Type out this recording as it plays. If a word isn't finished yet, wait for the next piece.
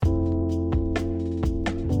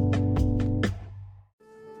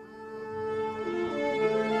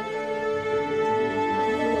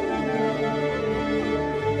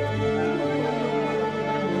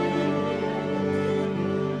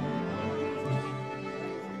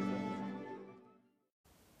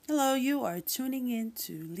Hello, you are tuning in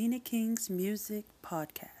to Lena King's Music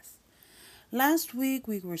Podcast. Last week,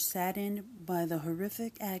 we were saddened by the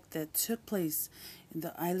horrific act that took place in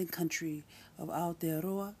the island country of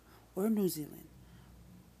Aotearoa, or New Zealand.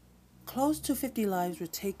 Close to 50 lives were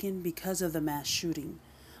taken because of the mass shooting.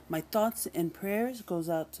 My thoughts and prayers goes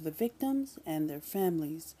out to the victims and their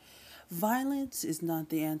families. Violence is not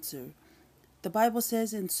the answer. The Bible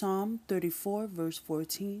says in Psalm 34, verse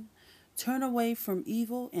 14, turn away from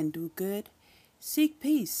evil and do good, seek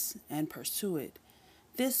peace and pursue it.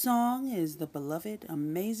 This song is the beloved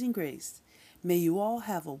Amazing Grace. May you all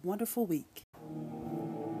have a wonderful week.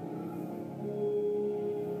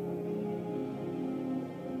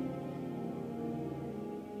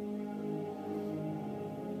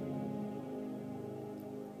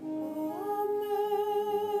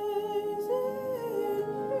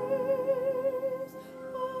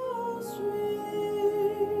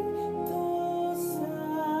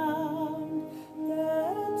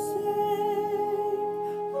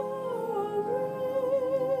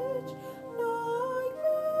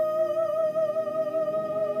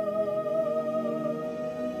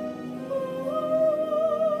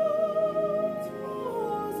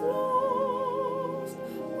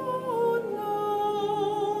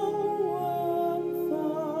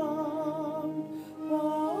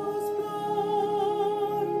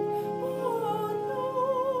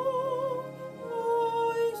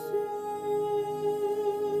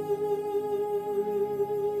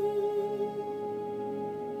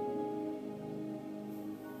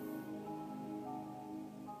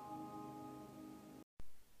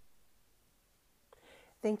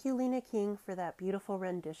 Thank you, Lena King, for that beautiful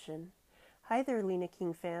rendition. Hi there, Lena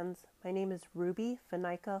King fans. My name is Ruby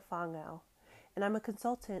Fanika Fangau, and I'm a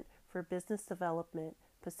consultant for business development,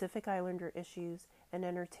 Pacific Islander issues, and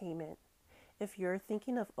entertainment. If you're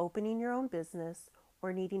thinking of opening your own business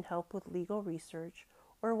or needing help with legal research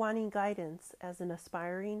or wanting guidance as an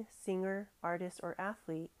aspiring singer, artist, or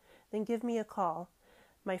athlete, then give me a call.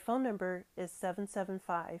 My phone number is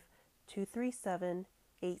 775-237-8667.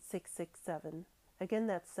 Again,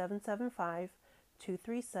 that's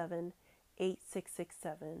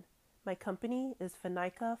 775-237-8667. My company is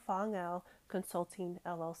Fanika Fangau Consulting,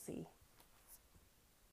 LLC.